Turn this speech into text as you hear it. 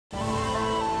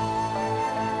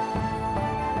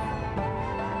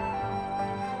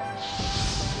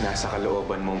Nasa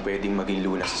kalooban mong pwedeng maging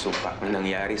lunas sa sumpa. Ang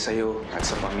nangyari sa'yo at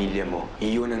sa pamilya mo,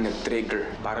 iyon ang nag-trigger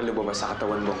para lumabas sa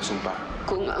katawan mo ang sumpa.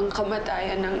 Kung ang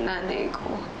kamatayan ng nanay ko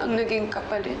ang naging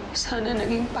kapalit, sana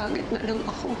naging pangit na lang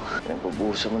ako.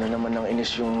 Nabubusa mo na naman ng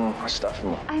inis yung staff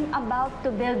mo. I'm about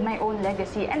to build my own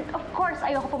legacy and of course,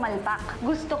 ayoko pumalpak.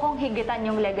 Gusto kong higitan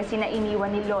yung legacy na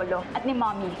iniwan ni Lolo at ni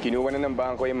Mommy. Kinuha na ng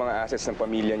bangko yung mga assets ng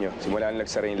pamilya nyo simula nang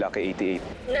nagsara yung Lucky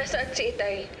 88. Nasaan si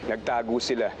Itay? Nagtago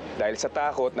sila dahil sa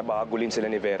takot na baka gulin sila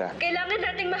ni Vera. Kailangan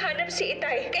nating mahanap si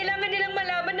Itay. Kailangan nilang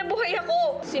malaman na buhay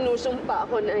ako. Sinusumpa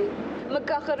ako, Nay.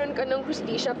 Magkakaroon ka ng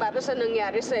hustisya para sa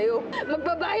nangyari sa'yo.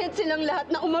 Magbabayad silang lahat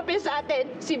na umapi sa atin.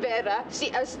 Si Vera, si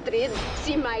Astrid,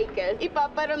 si Michael.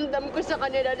 Ipaparamdam ko sa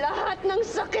kanila lahat ng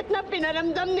sakit na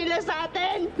pinaramdam nila sa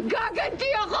atin. Gaganti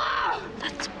ako!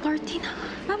 That's party na.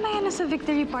 Mamaya na sa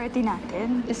victory party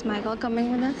natin. Is Michael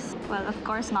coming with us? Well, of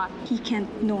course not. He can't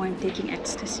know I'm taking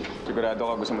ecstasy. Sigurado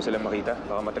ka gusto mo silang makita?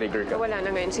 Baka matrigger ka. Wala na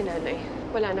ngayon si Nanay.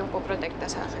 Wala nang poprotekta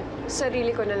sa akin.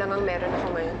 Sarili ko na lang ang meron ako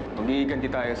ngayon. Magiganti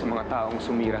tayo sa mga taong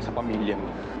sumira sa pamilya mo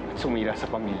at sumira sa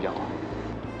pamilya ko.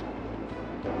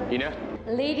 Ina?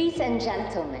 Ladies and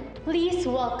gentlemen, please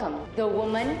welcome the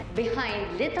woman behind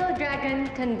Little Dragon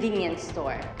Convenience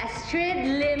Store, Astrid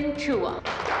Lim Chua.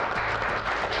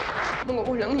 Mga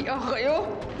ulang hiya kayo.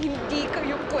 Hindi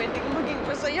kayo pwedeng maging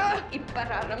masaya.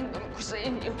 Ipararamdam ko sa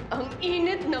inyo ang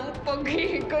init ng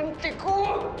paghihiganti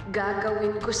ko.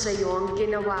 Gagawin ko sa iyo ang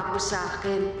ginawa ko sa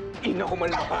akin. Ina,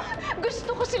 kumalma ka!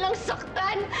 Gusto ko silang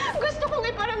saktan. Gusto kong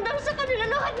iparamdam sa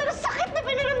kanila lahat ng sakit na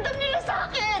pinaramdam nila sa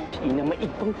akin. Ina, may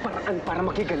ibang paraan para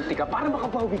makiganti ka, para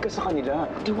makabawi ka sa kanila.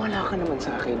 Tiwala ka naman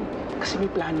sa akin. Kasi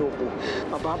may plano ko.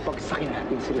 Mababagsakin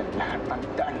natin sila lahat.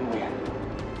 Tandaan mo yan.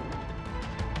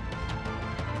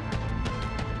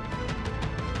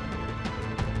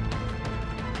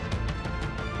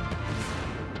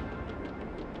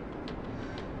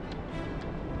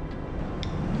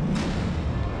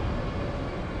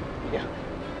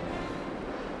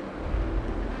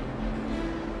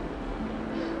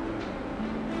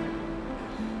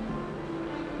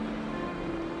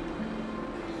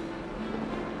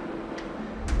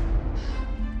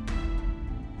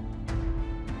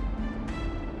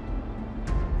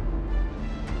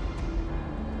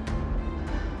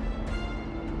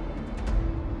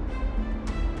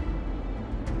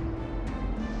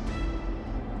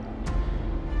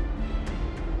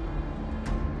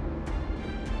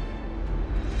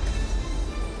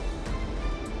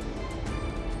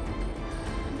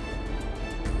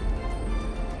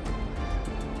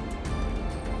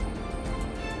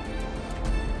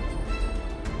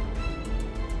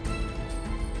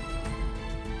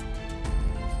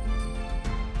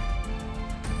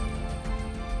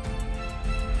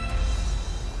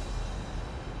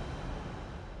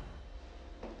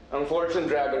 Ang Fortune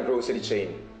Dragon Grocery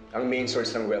Chain, ang main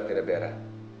source ng wealth ni Vera.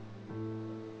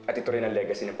 At ito rin ang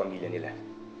legacy ng pamilya nila.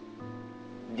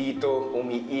 Dito,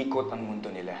 umiikot ang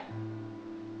mundo nila.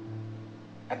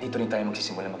 At dito rin tayo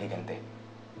magsisimula magigante.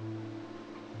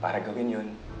 Para gawin yun,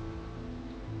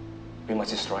 we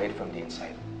must destroy it from the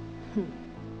inside.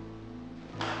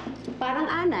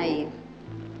 Parang anay.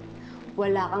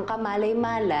 Wala kang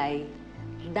kamalay-malay,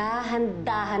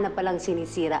 dahan-dahan na palang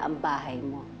sinisira ang bahay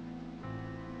mo.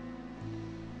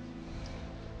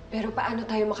 Pero paano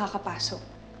tayo makakapasok?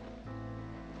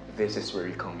 This is where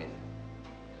we come in.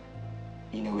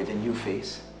 You know, with a new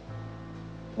face,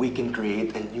 we can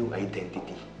create a new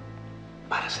identity.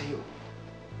 Para sa'yo.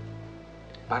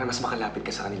 Para mas makalapit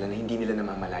ka sa kanila na hindi nila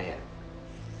namamalayan.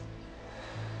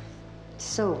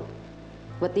 So,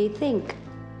 what do you think?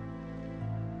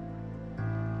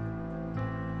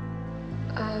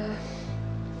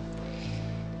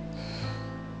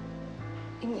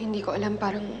 Hindi ko alam,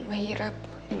 parang mahirap.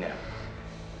 Ina,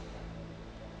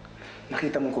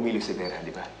 nakita mong kumilos si Vera,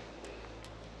 di ba?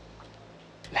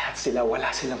 Lahat sila,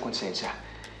 wala silang konsensya.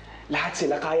 Lahat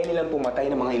sila, kaya nilang pumatay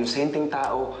ng mga inosenteng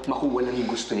tao, makuha lang yung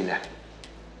gusto nila.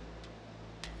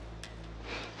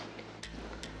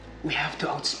 We have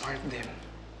to outsmart them.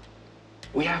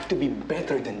 We have to be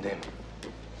better than them.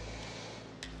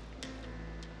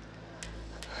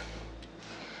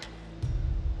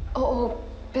 Oo,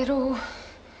 pero...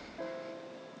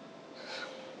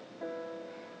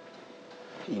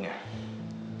 Ina,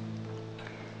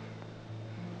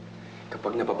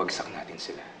 kapag napabagsak natin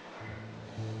sila,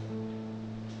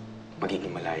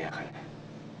 magiging malaya ka na.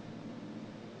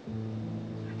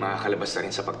 Makakalabas na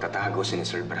rin sa pagtatago si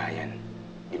Sir Brian.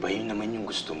 Di ba yun naman yung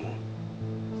gusto mo?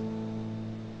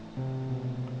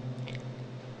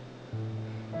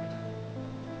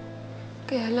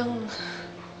 Kaya lang...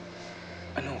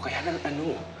 Ano? Kaya lang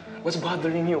ano? What's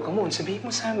bothering you? Come on, sabihin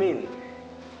mo sa amin.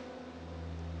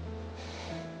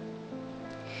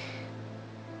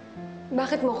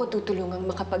 Bakit mo ko tutulungang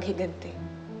makapaghiganti?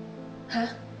 Ha?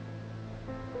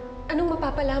 Anong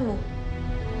mapapala mo?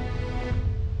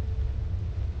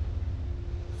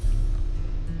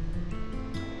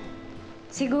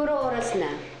 Siguro oras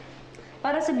na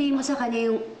para sabihin mo sa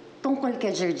kanya yung tungkol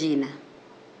kay Georgina.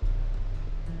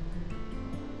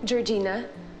 Georgina?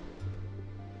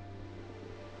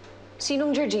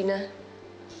 Sinong Georgina?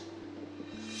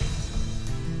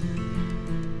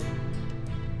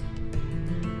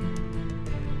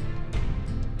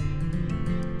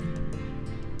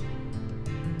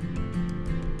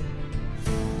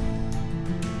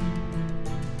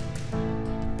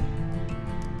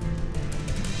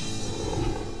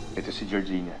 Ito si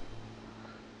Georgina.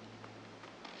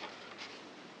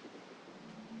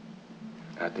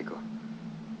 Ate ko.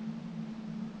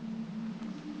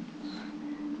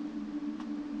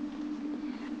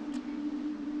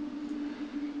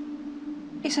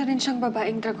 Isa rin siyang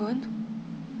babaeng dragon?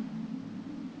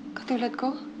 Katulad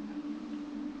ko?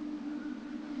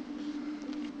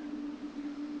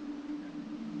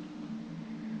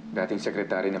 Dating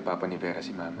sekretary ng papa ni Vera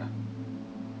si Mama.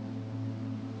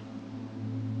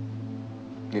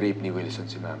 Ni-rape ni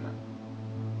Wilson si Mama.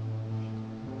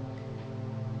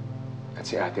 At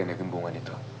si ate ang naging bunga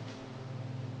nito.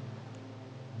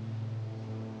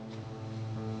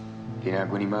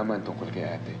 Tinago ni Mama ang tungkol kay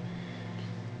ate.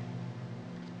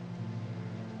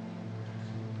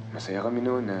 Masaya kami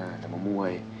noon na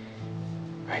namumuhay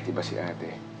kahit iba si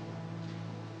ate.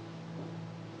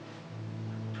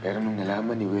 Pero nung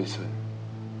nalaman ni Wilson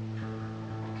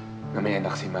na may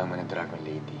anak si Mama ng Dragon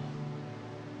Lady,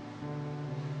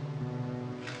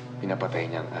 pinapatay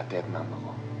niya ang ate at mama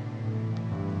ko.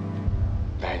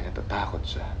 Dahil natatakot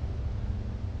siya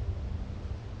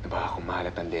na baka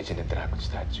kumalat ang legend ng Dragon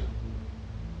Statue.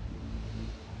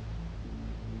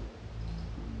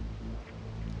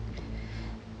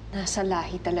 Nasa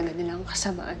lahi talaga nilang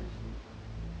kasamaan.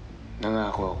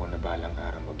 Nangako ako na balang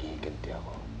araw maghihiganti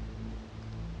ako.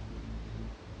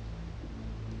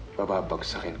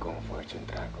 Bababagsakin ko ang Fortune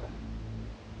Dragon.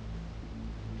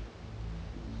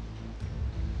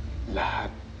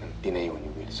 Lahat ng tinayo ni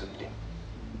Wilson Lim.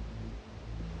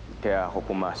 Kaya ako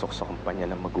pumasok sa kumpanya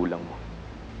ng magulang mo.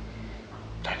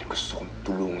 Dahil gusto kong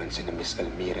tulungan si na Miss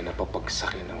Almira na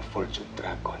papagsakin ng Fortune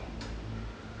Dragon.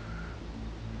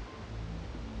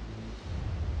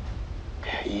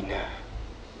 Kaya Ina,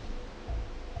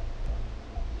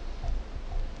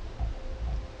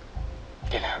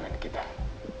 kailangan kita.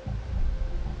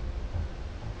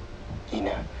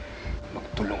 Ina,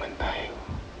 magtulungan tayo.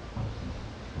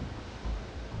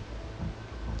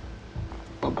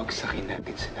 Babagsakin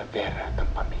natin sina Vera at ang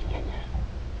pamilya niya.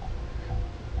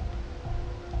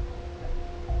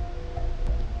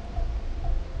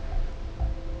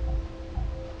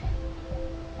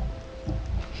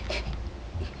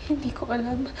 Hindi ko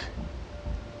alam.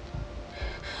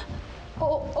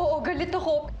 Oo, galit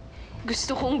ako.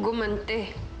 Gusto kong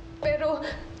gumante. Pero,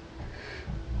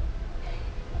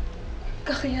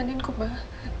 kakayanin ko ba?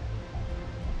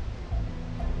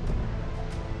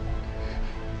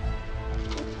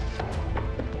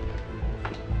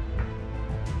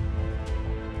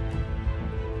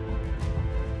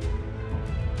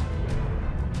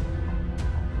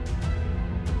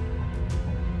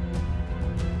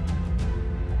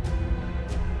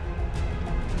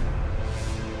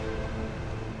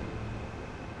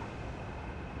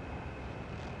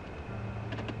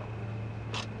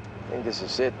 I think this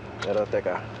is it. Pero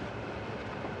teka,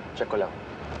 check ko lang.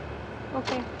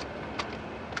 Okay.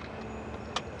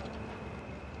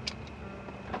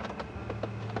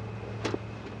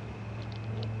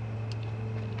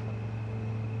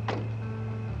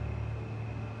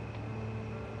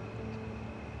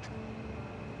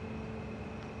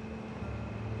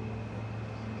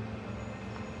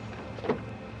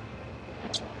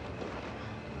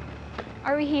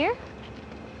 Are we here?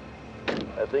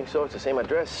 I think so. It's the same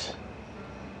address.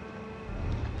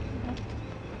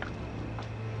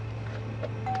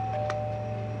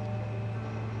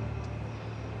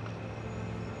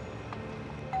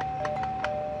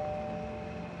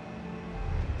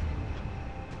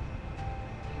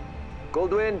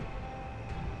 Goldwyn!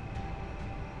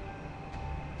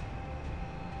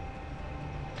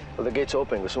 Well, the gate's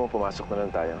open. Gusto mo pumasok na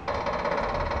lang tayo?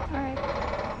 Alright.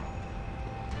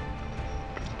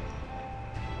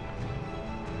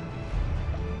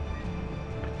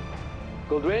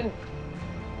 Goldwyn?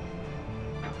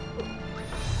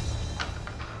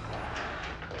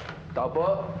 Tao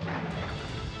po?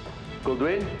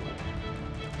 Goldwyn?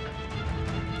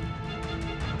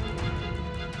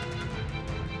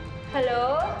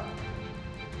 Hello?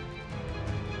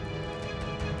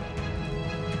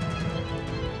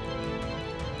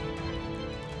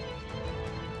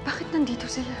 nandito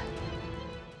sila?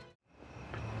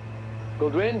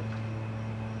 Goldwyn?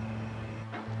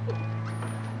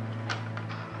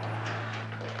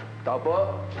 Tao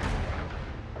po?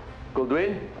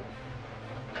 Goldwyn?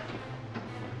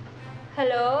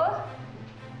 Hello?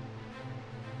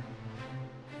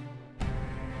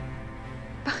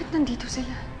 Bakit nandito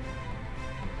sila?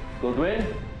 Goldwyn?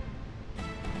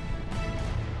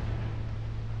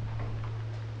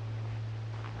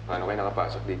 Paano kayo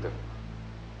nakapasok dito?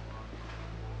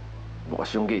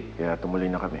 Bukas yung gate, kaya tumuloy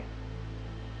na kami.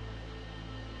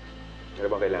 Ano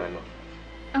bang kailangan mo?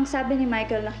 Ang sabi ni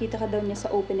Michael, nakita ka daw niya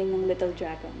sa opening ng Little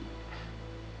Dragon.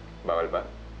 Bawal ba?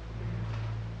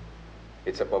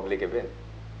 It's a public event.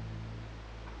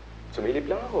 Sumilip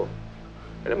lang ako.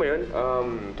 Alam mo yun,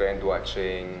 trend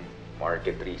watching,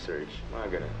 market research,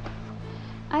 mga ganun.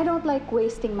 I don't like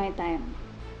wasting my time.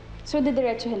 So,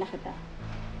 didiretsuhin na kita.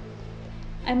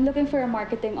 I'm looking for a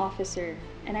marketing officer.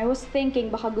 And I was thinking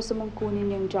baka gusto mong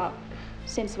kunin yung job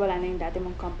since wala na yung dati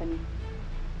mong company.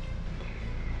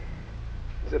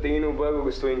 Sa tingin mo ba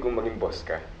gugustuhin kong maging boss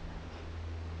ka?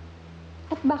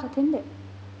 At bakit hindi?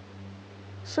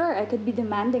 Sure, I could be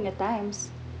demanding at times.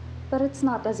 But it's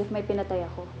not as if may pinatay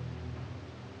ako.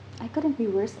 I couldn't be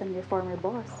worse than your former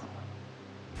boss.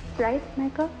 Right,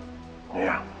 Michael?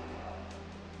 Yeah.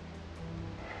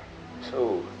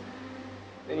 So,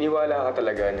 naniniwala ka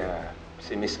talaga na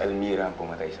si Miss Almira ang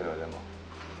pumatay sa lola mo?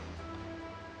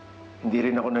 Hindi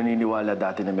rin ako naniniwala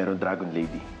dati na meron Dragon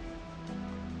Lady.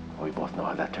 We both know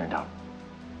how that turned out.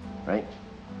 Right?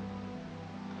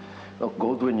 Look,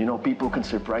 Goldwyn, you know, people can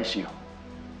surprise you.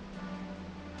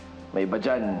 May iba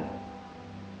dyan,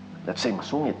 let's say,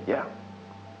 masungit, yeah.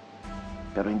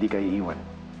 Pero hindi ka iiwan.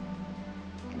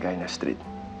 Gaya na Astrid.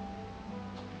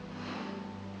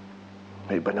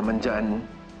 May iba naman dyan,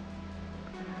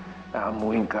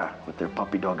 aamuhin ka with their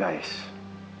puppy dog eyes.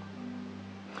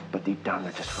 But deep down,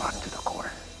 they're just rotten to the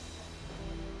core.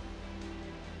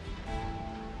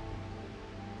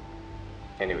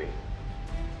 Anyway.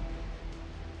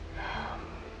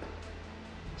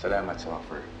 Salamat sa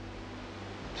offer.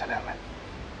 Salamat.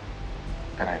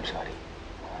 Pero I'm sorry.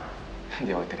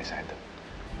 Hindi ako interesado.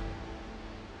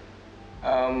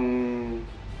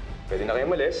 Pwede na kayo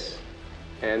malis.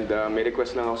 And may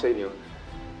request lang ako sa inyo.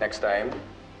 Next time,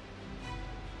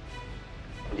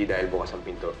 hindi dahil bukas ang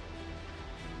pinto.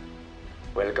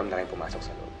 Welcome na kayo pumasok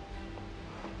sa loob.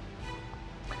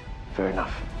 Fair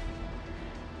enough.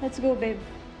 Let's go, babe.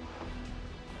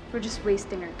 We're just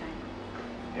wasting our time.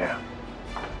 Yeah.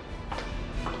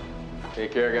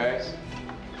 Take care, guys.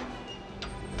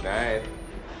 Night.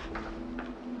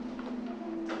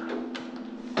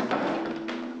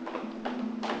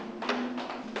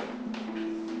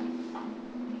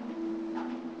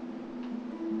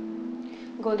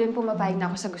 Golden, pumapayag na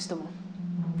ako sa gusto mo.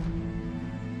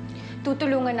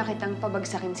 Tutulungan na kitang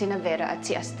pabagsakin sina Vera at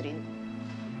si Astrid.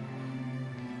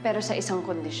 Pero sa isang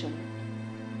kondisyon.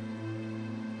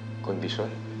 Kondisyon?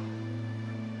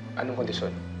 Anong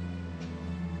kondisyon?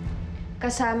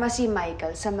 Kasama si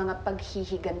Michael sa mga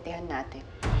paghihigantihan natin.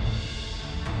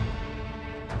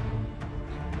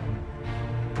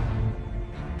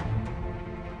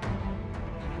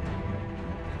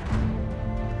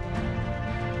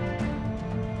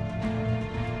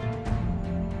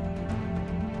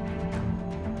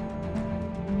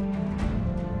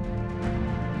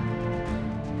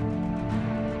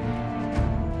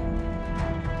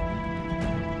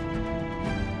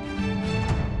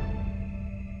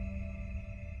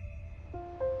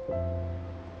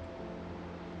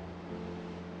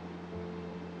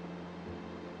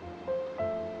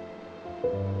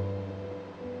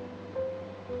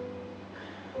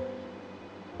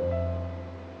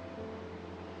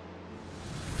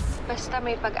 Basta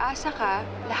may pag-asa ka,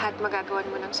 lahat magagawan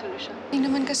mo ng solusyon. Hindi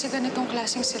naman kasi ganitong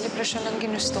klaseng selebrasyon ang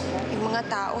ginusto ko. Yung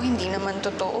mga tao, hindi naman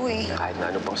totoo eh. Kahit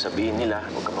na ano pang sabihin nila,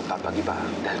 huwag ka magpapagiba.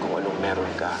 Dahil kung anong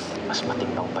meron ka, mas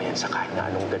matimbang pa yan sa kahit na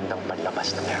anong gandang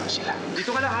panlabas na meron sila.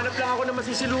 Dito ka lang, hanap lang ako na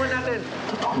masisilungan natin.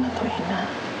 Totoo na to, Ina.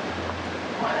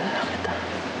 Mahal na kita.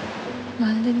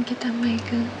 Mahal din kita,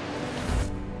 Michael.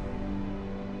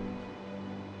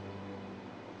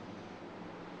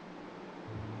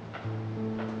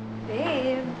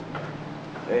 Babe.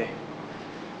 Hey.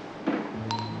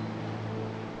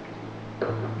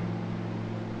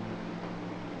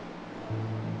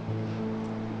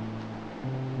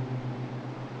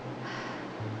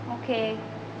 Okay.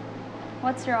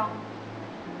 What's wrong?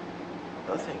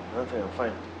 Nothing. I'm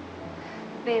fine.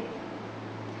 Babe,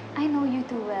 I know you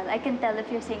too well. I can tell if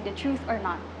you're saying the truth or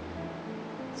not.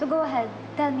 So go ahead.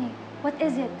 Tell me, what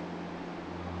is it?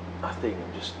 Nothing.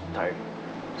 I'm just tired.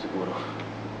 Siguro.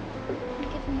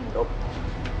 Give me. Nope.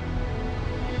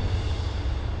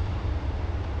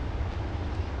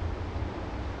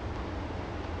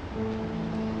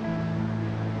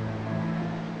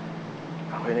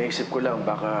 Ako naisip ko lang,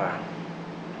 baka...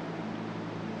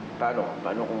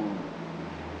 Paano kung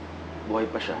buhay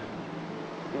pa siya?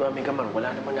 Di ba, Migamar, wala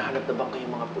naman nahanap na bangka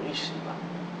yung mga pulis, di ba?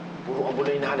 Puro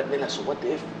abulo yung nahanap nila. So what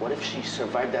if she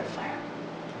survived that fire?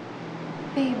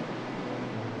 Babe,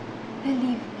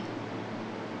 believe me,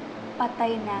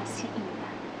 patay na si Ina.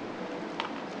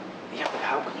 Yeah, but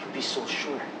how can you be so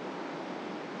sure?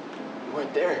 You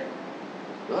weren't there.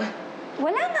 Huh?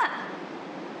 Wala nga!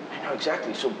 I know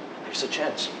exactly, so there's a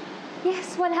chance.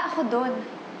 Yes, wala ako doon.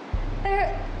 Pero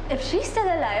if she's still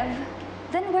alive,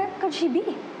 then where could she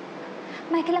be?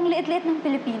 Michael, ang liit-liit ng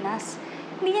Pilipinas.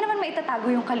 Hindi niya naman maitatago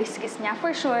yung kaliskis niya.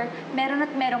 For sure, meron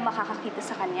at merong makakakita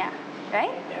sa kanya.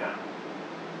 Right? Yeah.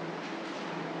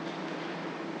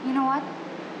 You know what?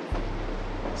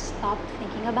 Stop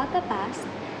thinking about the past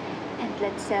and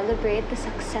let's celebrate the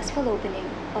successful opening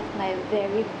of my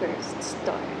very first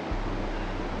store.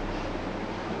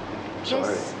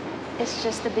 Sorry. This is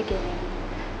just the beginning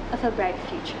of a bright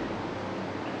future.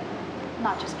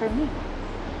 Not just for me,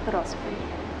 but also for you.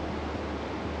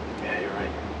 Yeah, you're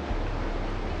right.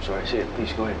 Sorry, say it.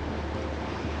 Please, go ahead.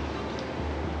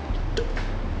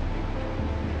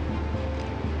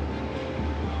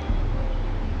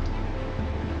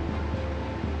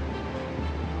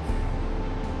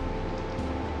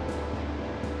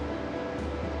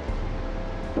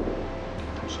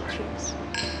 I'm sorry. Cheers.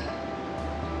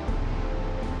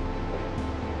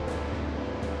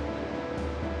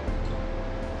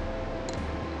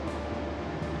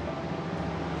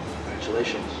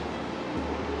 Congratulations.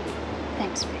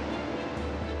 Thanks, babe.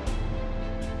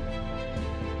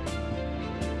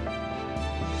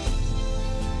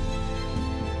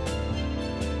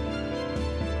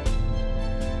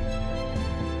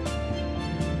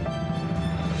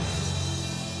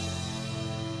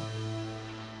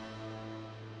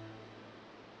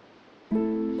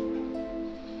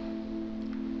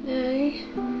 Nay.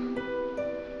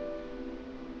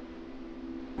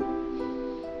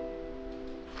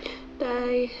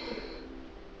 Tay.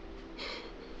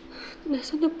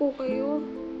 Nasaan na po kayo?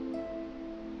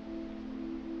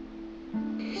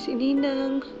 Si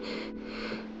Ninang.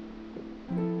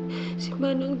 Si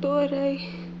Manang Doray.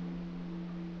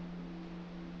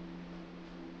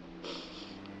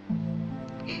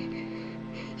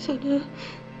 Sana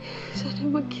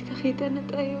magkita-kita na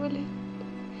tayo ulit.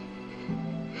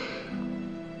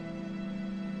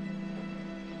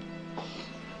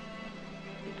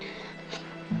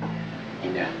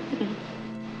 Ina.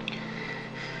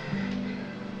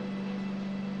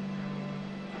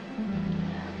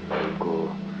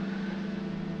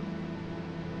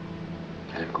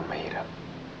 Alam ko mahirap.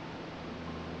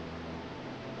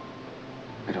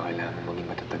 Pero kailangan mo maging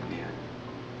matatag niyan.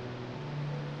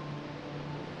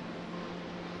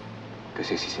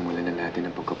 Kasi sisimulan na natin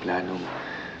ang pagkaplanong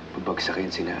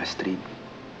pabagsakin sina Astrid,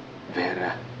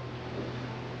 Vera,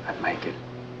 at Michael.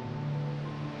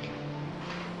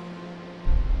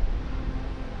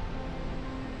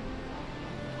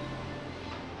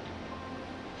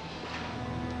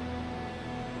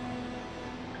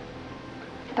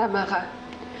 Tama ka.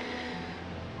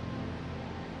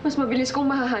 Mas mabilis kong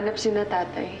mahahanap sina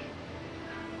tatay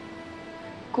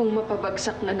kung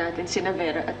mapabagsak na natin sina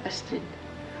Vera at Astrid.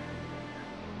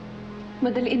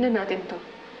 Madaliin na natin to.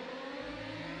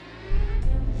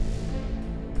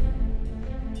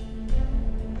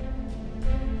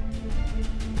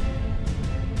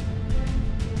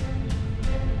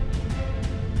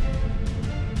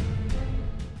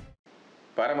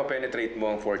 Para ma-penetrate mo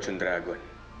ang Fortune Dragon,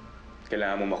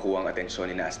 kailangan mo makuha ang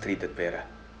atensyon ni Astrid at Vera.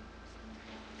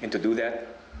 And to do that,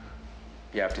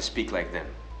 you have to speak like them,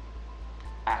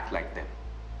 act like them,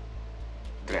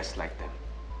 dress like them.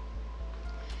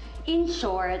 In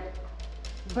short,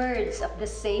 birds of the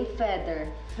same feather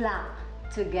flock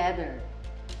together.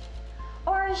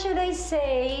 Or should I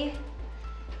say,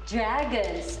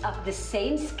 dragons of the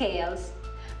same scales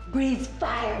breathe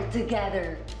fire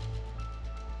together.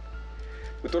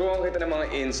 Tuturuan kita ng mga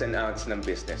ins and outs ng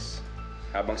business,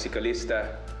 habang si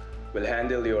Calista will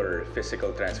handle your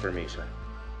physical transformation.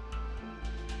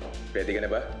 Pwede ka na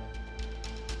ba?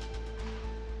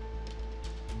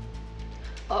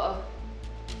 Oo.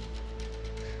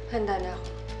 Handa na ako.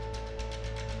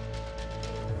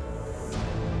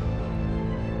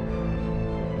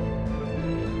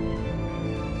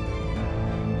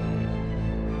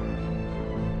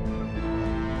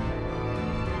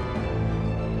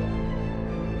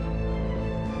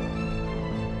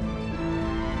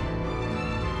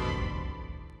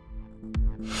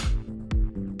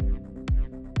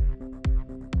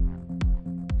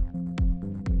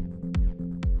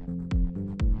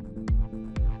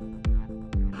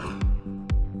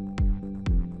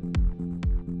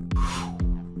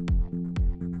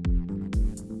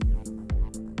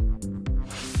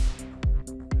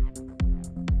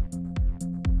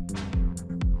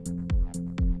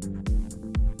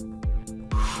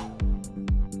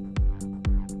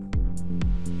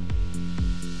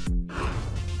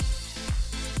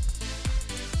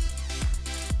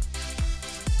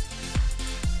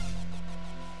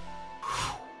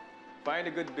 find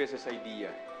a good business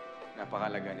idea.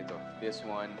 Napakalaga nito. This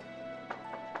one,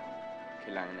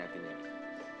 kailangan natin yan.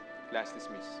 Last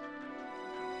dismiss.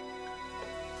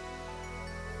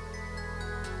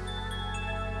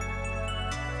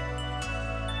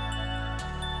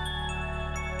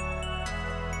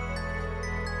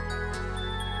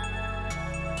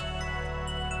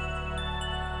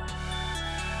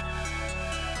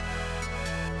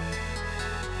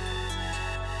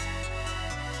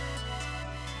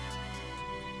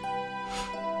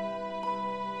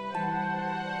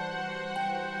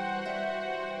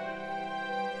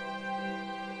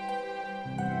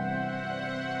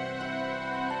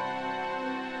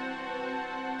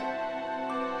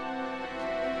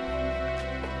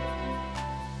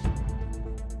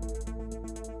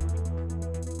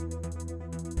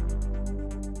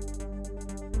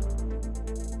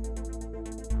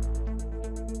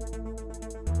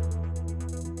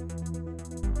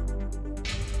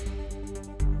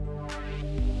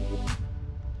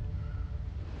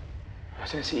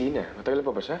 Nasaan si Ina? Matagal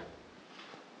pa ba siya?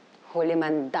 Huli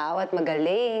man daw at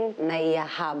magaling,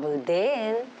 naiyahabol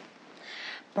din.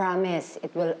 Promise,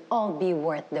 it will all be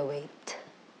worth the wait.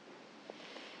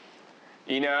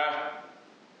 Ina!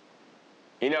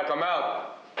 Ina, come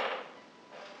out!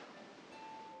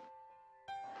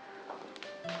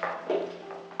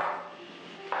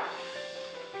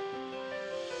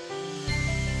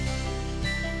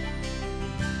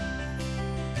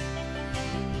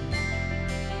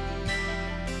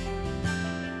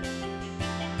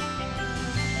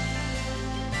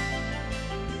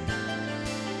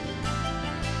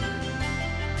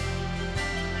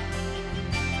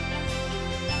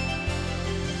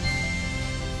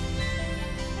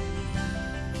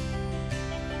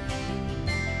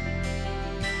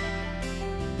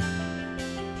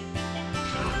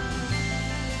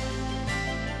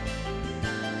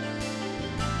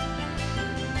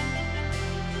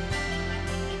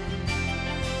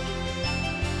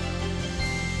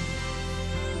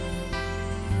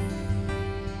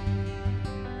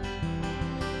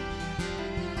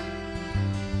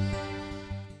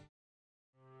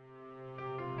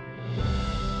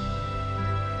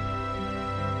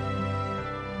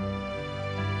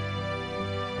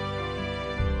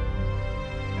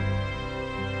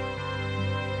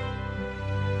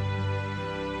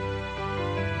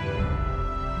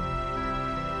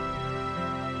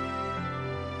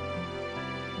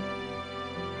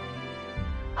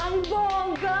 Ang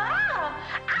bongga!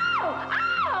 Ow!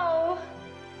 Ow!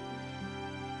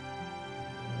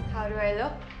 How do I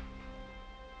look?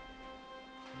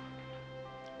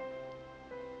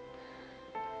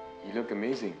 You look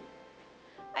amazing.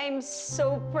 I'm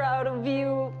so proud of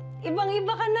you.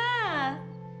 Ibang-iba ka na.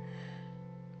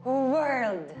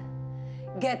 World,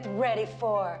 get ready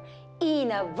for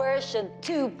Ina version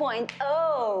 2.0.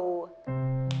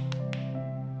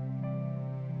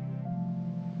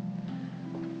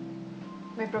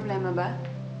 May problema ba?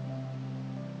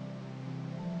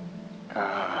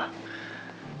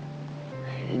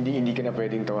 Hindi ka na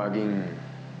pwedeng tawaging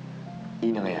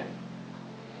Ina ngayon.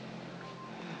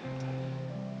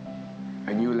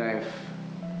 A new life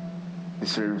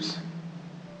deserves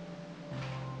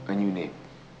a new name.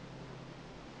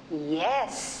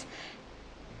 Yes!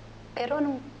 Pero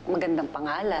anong magandang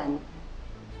pangalan?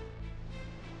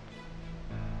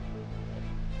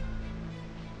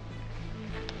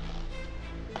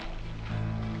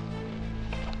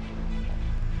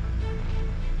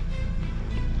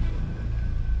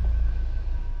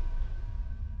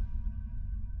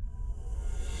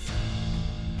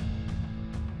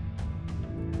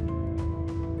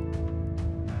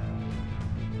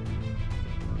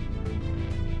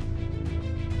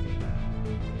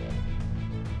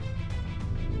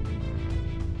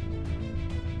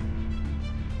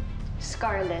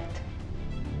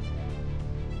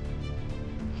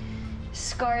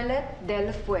 Scarlet del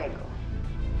Fuego.